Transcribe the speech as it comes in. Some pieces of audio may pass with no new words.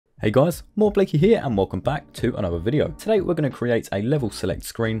Hey guys, more Blakey here and welcome back to another video. Today we're going to create a level select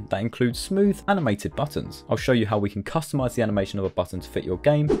screen that includes smooth animated buttons. I'll show you how we can customize the animation of a button to fit your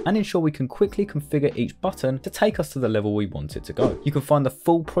game and ensure we can quickly configure each button to take us to the level we want it to go. You can find the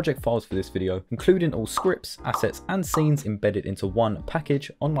full project files for this video, including all scripts, assets and scenes embedded into one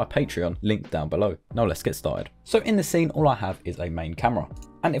package on my Patreon, linked down below. Now let's get started. So in the scene, all I have is a main camera.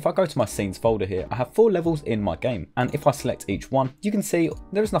 And if I go to my scenes folder here, I have 4 levels in my game. And if I select each one, you can see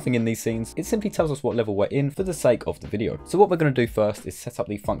there is nothing in these scenes. It simply tells us what level we're in for the sake of the video. So what we're going to do first is set up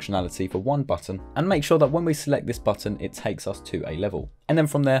the functionality for one button and make sure that when we select this button, it takes us to a level. And then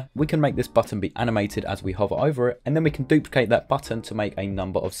from there, we can make this button be animated as we hover over it. And then we can duplicate that button to make a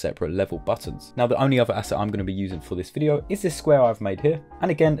number of separate level buttons. Now, the only other asset I'm going to be using for this video is this square I've made here. And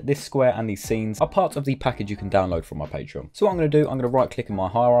again, this square and these scenes are part of the package you can download from my Patreon. So what I'm going to do, I'm going to right click in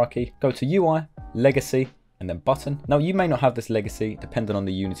my hierarchy, go to UI, legacy, and then button. Now you may not have this legacy depending on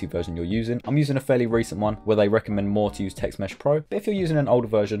the Unity version you're using. I'm using a fairly recent one where they recommend more to use Text Mesh Pro, but if you're using an older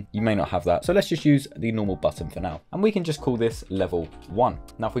version, you may not have that. So let's just use the normal button for now. And we can just call this level 1.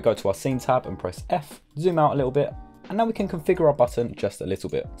 Now if we go to our scene tab and press F, zoom out a little bit, and now we can configure our button just a little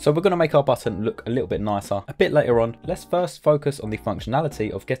bit. So we're going to make our button look a little bit nicer a bit later on. Let's first focus on the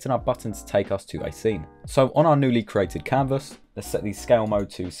functionality of getting our button to take us to a scene. So on our newly created canvas, let's set the scale mode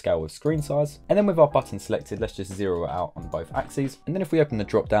to scale with screen size. And then with our button selected, let's just zero it out on both axes. And then if we open the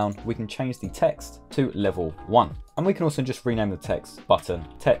drop down, we can change the text to level 1. And we can also just rename the text button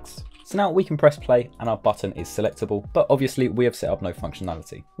text. So now we can press play and our button is selectable, but obviously we have set up no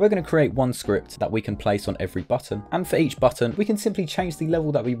functionality. We're going to create one script that we can place on every button. And for each button, we can simply change the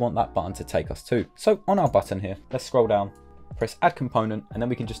level that we want that button to take us to. So on our button here, let's scroll down, press add component, and then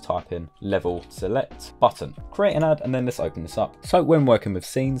we can just type in level select button, create an ad, and then let's open this up. So when working with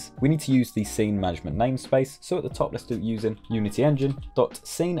scenes, we need to use the scene management namespace. So at the top, let's do using Unity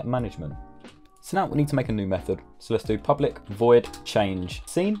engine.scene management. So now we need to make a new method. So let's do public void change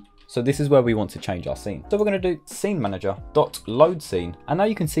scene. So this is where we want to change our scene. So we're going to do scene manager.load scene. And now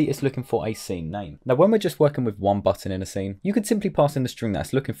you can see it's looking for a scene name. Now, when we're just working with one button in a scene, you could simply pass in the string that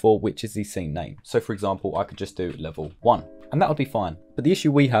it's looking for, which is the scene name. So for example, I could just do level 1 and that would be fine. But the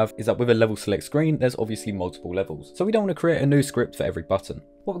issue we have is that with a level select screen, there's obviously multiple levels. So we don't want to create a new script for every button.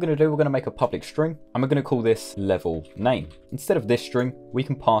 What we're going to do, we're going to make a public string and we're going to call this level name. Instead of this string, we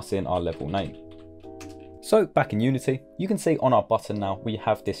can pass in our level name. So back in Unity, you can see on our button now, we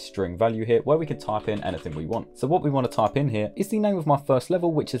have this string value here where we can type in anything we want. So what we want to type in here is the name of my first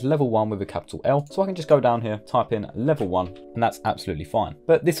level, which is level 1 with a capital L. So I can just go down here, type in level 1, and that's absolutely fine.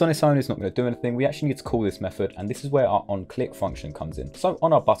 But this on its own is not going to do anything. We actually need to call this method, and this is where our onClick function comes in. So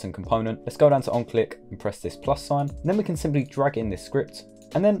on our button component, let's go down to onClick and press this plus sign. And then we can simply drag in this script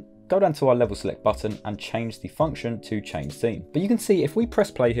and then go down to our level select button and change the function to change scene. But you can see if we press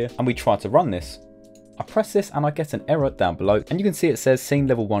play here and we try to run this, I press this and I get an error down below, and you can see it says scene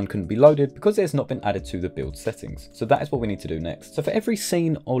level 1 couldn't be loaded because it has not been added to the build settings. So that is what we need to do next. So for every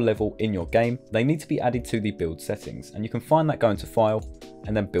scene or level in your game, they need to be added to the build settings, and you can find that going to file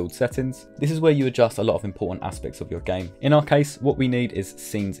and then build settings. This is where you adjust a lot of important aspects of your game. In our case, what we need is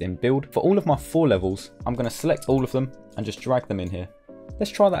scenes in build. For all of my 4 levels, I'm going to select all of them and just drag them in here.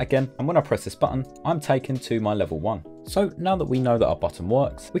 Let's try that again, and when I press this button, I'm taken to my level 1. So now that we know that our button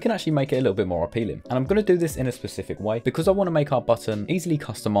works, we can actually make it a little bit more appealing. And I'm going to do this in a specific way because I want to make our button easily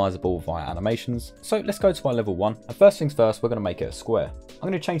customizable via animations. So let's go to our level 1. And first things first, we're going to make it a square. I'm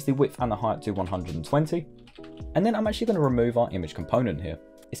going to change the width and the height to 120. And then I'm actually going to remove our image component here.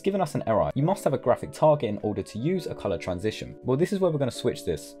 It's given us an error. You must have a graphic target in order to use a color transition. Well, this is where we're going to switch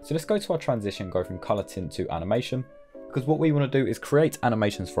this. So let's go to our transition, go from color tint to animation. Because what we want to do is create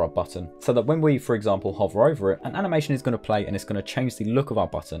animations for our button so that when we, for example, hover over it, an animation is going to play and it's going to change the look of our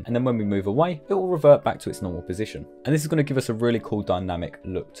button. And then when we move away, it will revert back to its normal position. And this is going to give us a really cool dynamic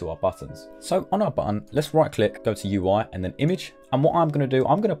look to our buttons. So on our button, let's right click, go to UI and then image. And what I'm going to do,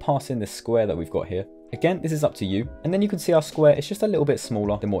 I'm going to pass in this square that we've got here. Again, this is up to you. And then you can see our square is just a little bit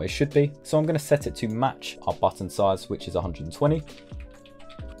smaller than what it should be. So I'm going to set it to match our button size, which is 120.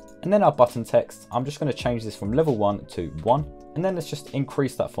 And then our button text, I'm just going to change this from level 1 to 1. And then let's just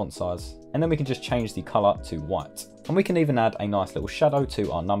increase that font size. And then we can just change the color to white. And we can even add a nice little shadow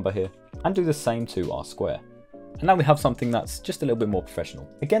to our number here and do the same to our square. And now we have something that's just a little bit more professional.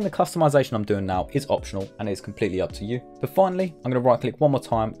 Again, the customization I'm doing now is optional and it's completely up to you. But finally, I'm going to right click one more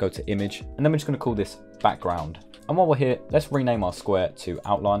time, go to image, and then we're just going to call this background. And while we're here, let's rename our square to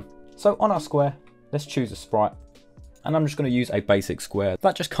outline. So on our square, let's choose a sprite. And I'm just going to use a basic square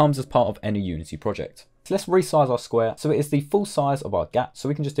that just comes as part of any Unity project. So let's resize our square so it is the full size of our gap, so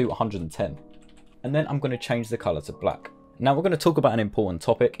we can just do 110. And then I'm going to change the color to black. Now we're going to talk about an important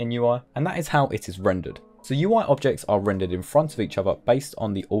topic in UI, and that is how it is rendered. So UI objects are rendered in front of each other based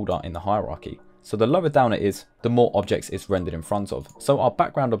on the order in the hierarchy. So the lower down it is, the more objects it's rendered in front of. So our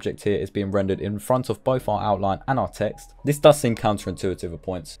background object here is being rendered in front of both our outline and our text. This does seem counterintuitive at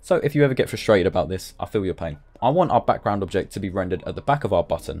points. So if you ever get frustrated about this, I feel your pain. I want our background object to be rendered at the back of our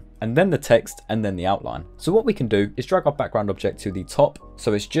button, and then the text, and then the outline. So what we can do is drag our background object to the top,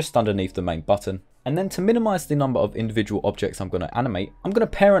 so it's just underneath the main button. And then to minimize the number of individual objects I'm going to animate, I'm going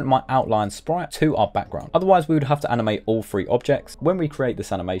to parent my outline sprite to our background. Otherwise we would have to animate all 3 objects when we create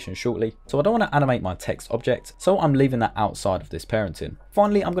this animation shortly. So I don't want to animate my text object, so I'm leaving that outside of this parenting.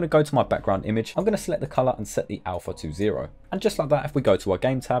 Finally, I'm going to go to my background image. I'm going to select the color and set the alpha to 0. And just like that, if we go to our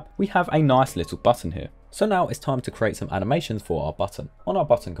game tab, we have a nice little button here. So now it's time to create some animations for our button. On our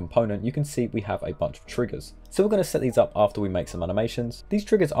button component, you can see we have a bunch of triggers. So we're going to set these up after we make some animations. These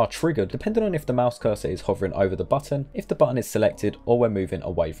triggers are triggered depending on if the mouse cursor is hovering over the button, if the button is selected, or we're moving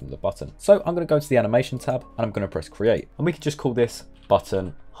away from the button. So I'm going to go to the animation tab and I'm going to press create. And we can just call this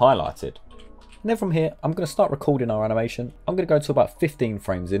button highlighted. And then from here, I'm going to start recording our animation. I'm going to go to about 15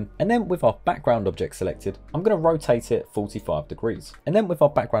 frames in. And then with our background object selected, I'm going to rotate it 45 degrees. And then with our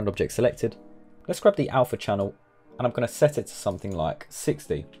background object selected, let's grab the alpha channel and I'm going to set it to something like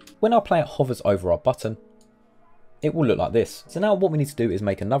 60. When our player hovers over our button, it will look like this. So now what we need to do is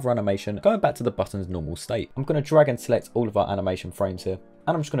make another animation going back to the button's normal state. I'm going to drag and select all of our animation frames here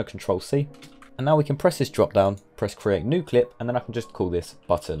and I'm just going to Control C. And now we can press this drop down, press create new clip, and then I can just call this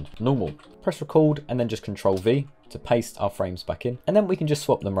button normal. Press record and then just Control V to paste our frames back in. And then we can just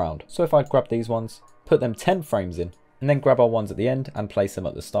swap them around. So if I grab these ones, put them 10 frames in, and then grab our ones at the end and place them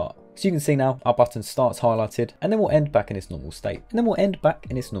at the start. So you can see now our button starts highlighted and then we'll end back in its normal state. And then we'll end back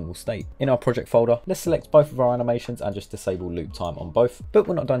in its normal state. In our project folder, let's select both of our animations and just disable loop time on both. But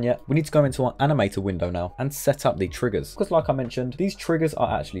we're not done yet. We need to go into our animator window now and set up the triggers. Because like I mentioned, these triggers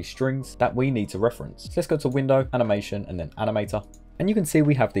are actually strings that we need to reference. So let's go to window, animation, and then animator. And you can see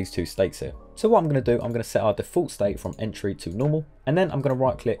we have these 2 states here. So what I'm going to do, I'm going to set our default state from entry to normal. And then I'm going to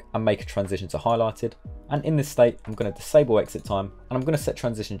right click and make a transition to highlighted. And in this state, I'm going to disable exit time. And I'm going to set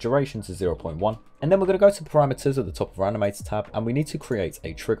transition duration to 0.1. And then we're going to go to parameters at the top of our animator tab. And we need to create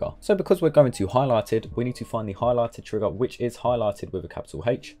a trigger. So because we're going to highlighted, we need to find the highlighted trigger, which is highlighted with a capital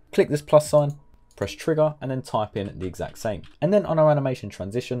H. Click this plus sign, press trigger, and then type in the exact same. And then on our animation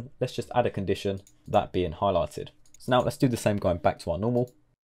transition, let's just add a condition, that being highlighted. So now let's do the same going back to our normal.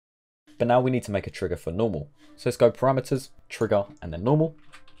 But now we need to make a trigger for normal. So let's go parameters, trigger, and then normal.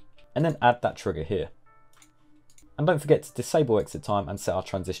 And then add that trigger here. And don't forget to disable exit time and set our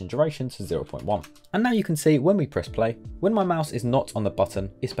transition duration to 0.1. And now you can see when we press play, when my mouse is not on the button,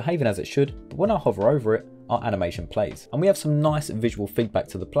 it's behaving as it should. But when I hover over it, our animation plays. And we have some nice visual feedback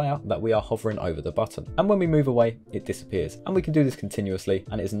to the player that we are hovering over the button. And when we move away, it disappears. And we can do this continuously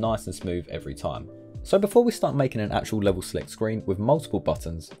and it's nice and smooth every time. So before we start making an actual level select screen with multiple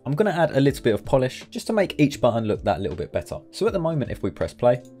buttons, I'm going to add a little bit of polish just to make each button look that little bit better. So at the moment, if we press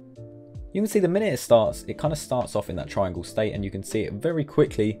play, you can see the minute it starts, it kind of starts off in that triangle state and you can see it very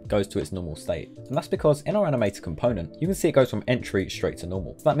quickly goes to its normal state. And that's because in our animator component, you can see it goes from entry straight to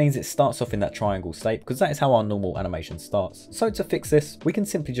normal. So that means it starts off in that triangle state because that is how our normal animation starts. So to fix this, we can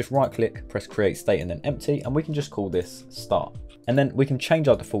simply just right click, press create state and then empty, and we can just call this start. And then we can change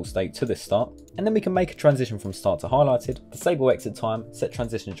our default state to this start. And then we can make a transition from start to highlighted, disable exit time, set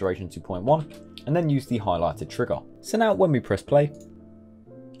transition duration to 0.1, and then use the highlighted trigger. So now when we press play,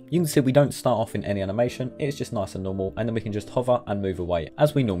 you can see we don't start off in any animation, it's just nice and normal, and then we can just hover and move away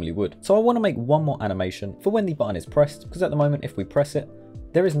as we normally would. So I want to make one more animation for when the button is pressed, because at the moment if we press it,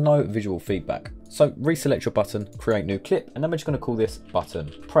 there is no visual feedback. So reselect your button, create new clip, and then we're just going to call this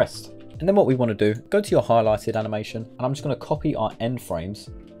button pressed. And then what we want to do, go to your highlighted animation, and I'm just going to copy our end frames,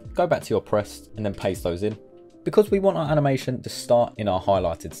 go back to your pressed, and then paste those in. Because we want our animation to start in our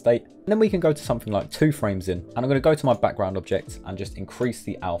highlighted state. And then we can go to something like 2 frames in, and I'm going to go to my background object and just increase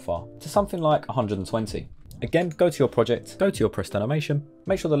the alpha to something like 120. Again, go to your project, go to your pressed animation,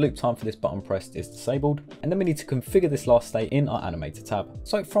 make sure the loop time for this button pressed is disabled, and then we need to configure this last state in our animator tab.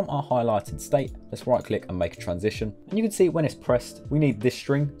 So from our highlighted state, let's right click and make a transition. And you can see when it's pressed, we need this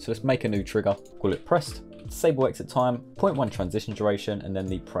string. So let's make a new trigger, call it pressed, disable exit time, 0.1 transition duration, and then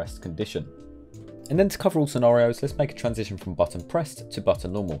the pressed condition. And then to cover all scenarios, let's make a transition from button pressed to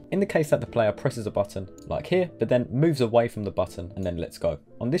button normal. In the case that the player presses a button, like here, but then moves away from the button and then lets go.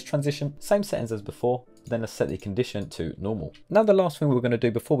 On this transition, same settings as before, then let's set the condition to normal. Now the last thing we're going to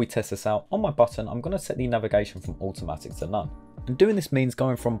do before we test this out, on my button I'm going to set the navigation from automatic to none. And doing this means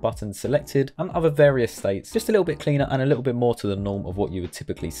going from buttons selected and other various states just a little bit cleaner and a little bit more to the norm of what you would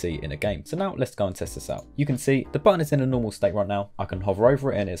typically see in a game. So now let's go and test this out. You can see the button is in a normal state right now. I can hover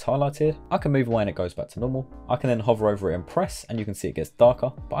over it and it's highlighted. I can move away and it goes back to normal. I can then hover over it and press and you can see it gets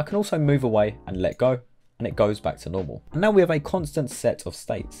darker, but I can also move away and let go and it goes back to normal. And now we have a constant set of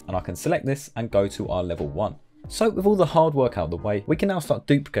states and I can select this and go to our level 1. So with all the hard work out of the way, we can now start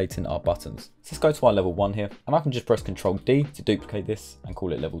duplicating our buttons. So let's go to our level 1 here, and I can just press Ctrl D to duplicate this and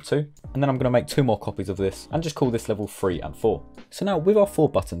call it level 2. And then I'm going to make 2 more copies of this and just call this level 3 and 4. So now with our 4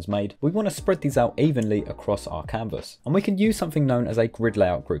 buttons made, we want to spread these out evenly across our canvas. And we can use something known as a grid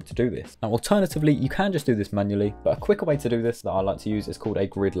layout group to do this. Now alternatively, you can just do this manually, but a quicker way to do this that I like to use is called a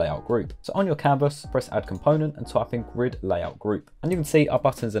grid layout group. So on your canvas, press add component and type in grid layout group. And you can see our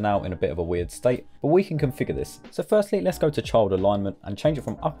buttons are now in a bit of a weird state, but we can configure this. So firstly, let's go to child alignment and change it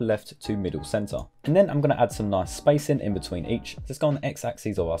from upper left to middle center. And then I'm going to add some nice spacing in between each. Let's go on the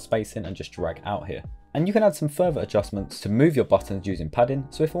x-axis of our spacing and just drag out here. And you can add some further adjustments to move your buttons using padding.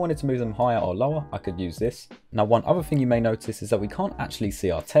 So if I wanted to move them higher or lower, I could use this. Now, one other thing you may notice is that we can't actually see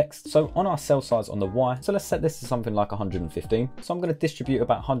our text. So on our cell size on the Y, so let's set this to something like 115. So I'm going to distribute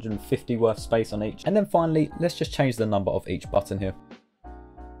about 150 worth space on each. And then finally, let's just change the number of each button here.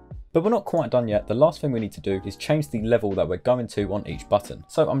 But we're not quite done yet. The last thing we need to do is change the level that we're going to on each button.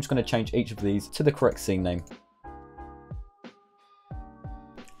 So I'm just going to change each of these to the correct scene name.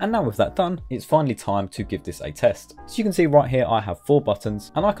 And now with that done, it's finally time to give this a test. So you can see right here, I have 4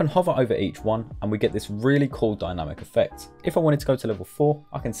 buttons and I can hover over each one and we get this really cool dynamic effect. If I wanted to go to level 4,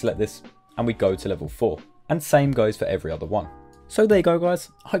 I can select this and we go to level 4. And same goes for every other one. So there you go guys,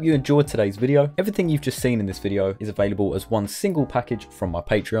 I hope you enjoyed today's video. Everything you've just seen in this video is available as one single package from my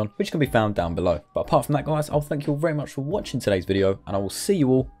Patreon, which can be found down below. But apart from that guys, I'll thank you all very much for watching today's video and I will see you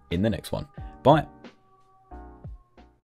all in the next one. Bye.